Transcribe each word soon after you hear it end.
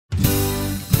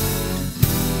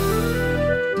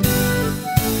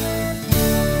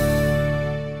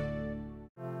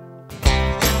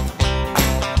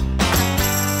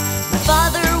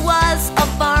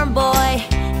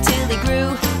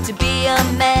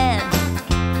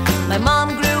My mom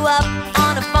grew up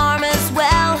on a farm as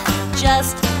well,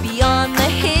 just beyond the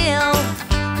hill.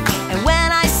 And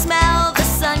when I smell the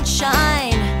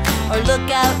sunshine or look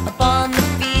out upon the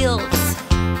fields,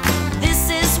 this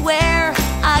is where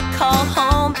I call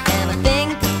home, and I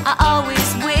think I always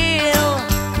will.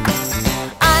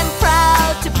 I'm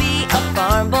proud to be a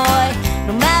farm boy,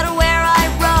 no matter where I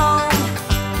roam.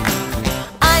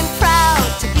 I'm proud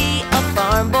to be a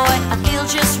farm boy, I feel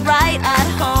just right at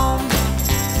home.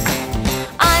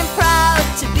 I'm proud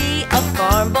to be a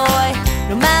farm boy,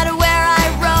 no matter where I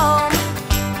roam.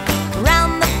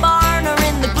 Around the barn or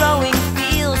in the growing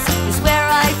fields is where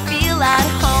I feel at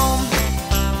home.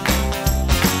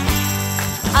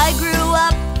 I grew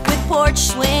up with porch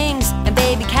swings and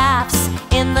baby calves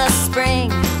in the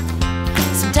spring.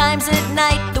 Sometimes at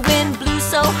night the wind blew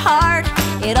so hard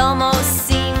it almost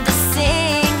seemed to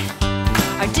sing.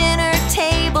 Our dinner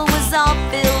table was all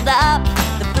filled up,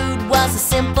 the food was a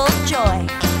simple joy.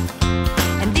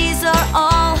 And these are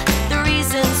all the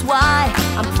reasons why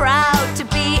I'm proud to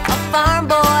be a farm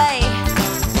boy.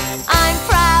 I'm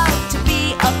proud to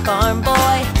be a farm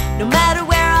boy, no matter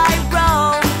where I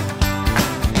roam.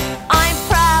 I'm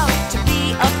proud to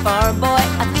be a farm boy,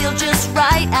 I feel just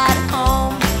right at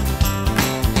home.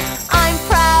 I'm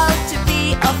proud to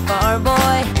be a farm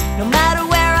boy, no matter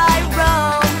where I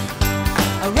roam.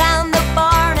 Around the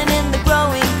barn and in the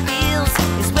growing fields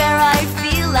is where I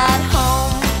feel at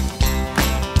home.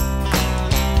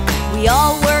 We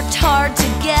all worked hard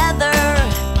together,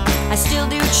 I still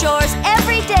do chores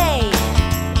every day,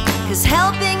 'cause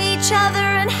helping each other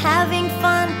and having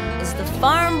fun is the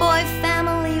farm boy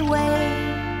family way.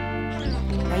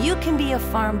 Now you can be a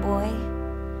farm boy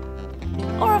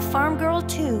or a farm girl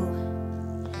too.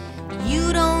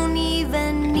 You don't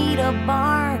even need a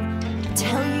barn to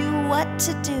tell you what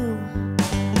to do.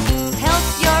 Help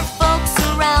your folks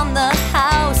around the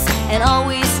house and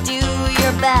always do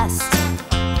your best.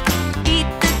 Eat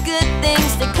the good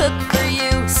things they cook for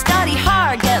you, study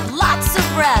hard, get lots of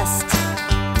rest.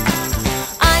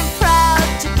 I'm proud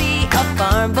to be a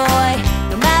farm boy,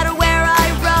 no matter where I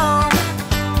roam.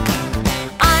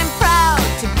 I'm proud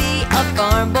to be a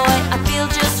farm boy, I feel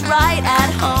just right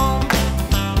at home.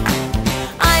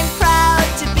 I'm proud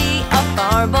to be a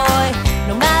farm boy,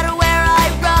 no matter where I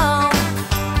roam.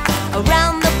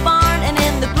 Around the barn and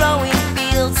in the growing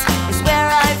fields is where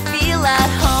I feel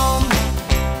at home.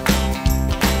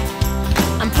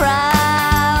 I'm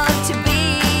proud to be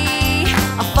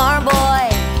a farm boy.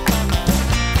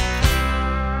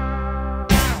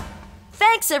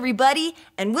 Thanks everybody,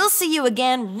 and we'll see you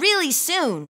again really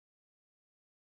soon.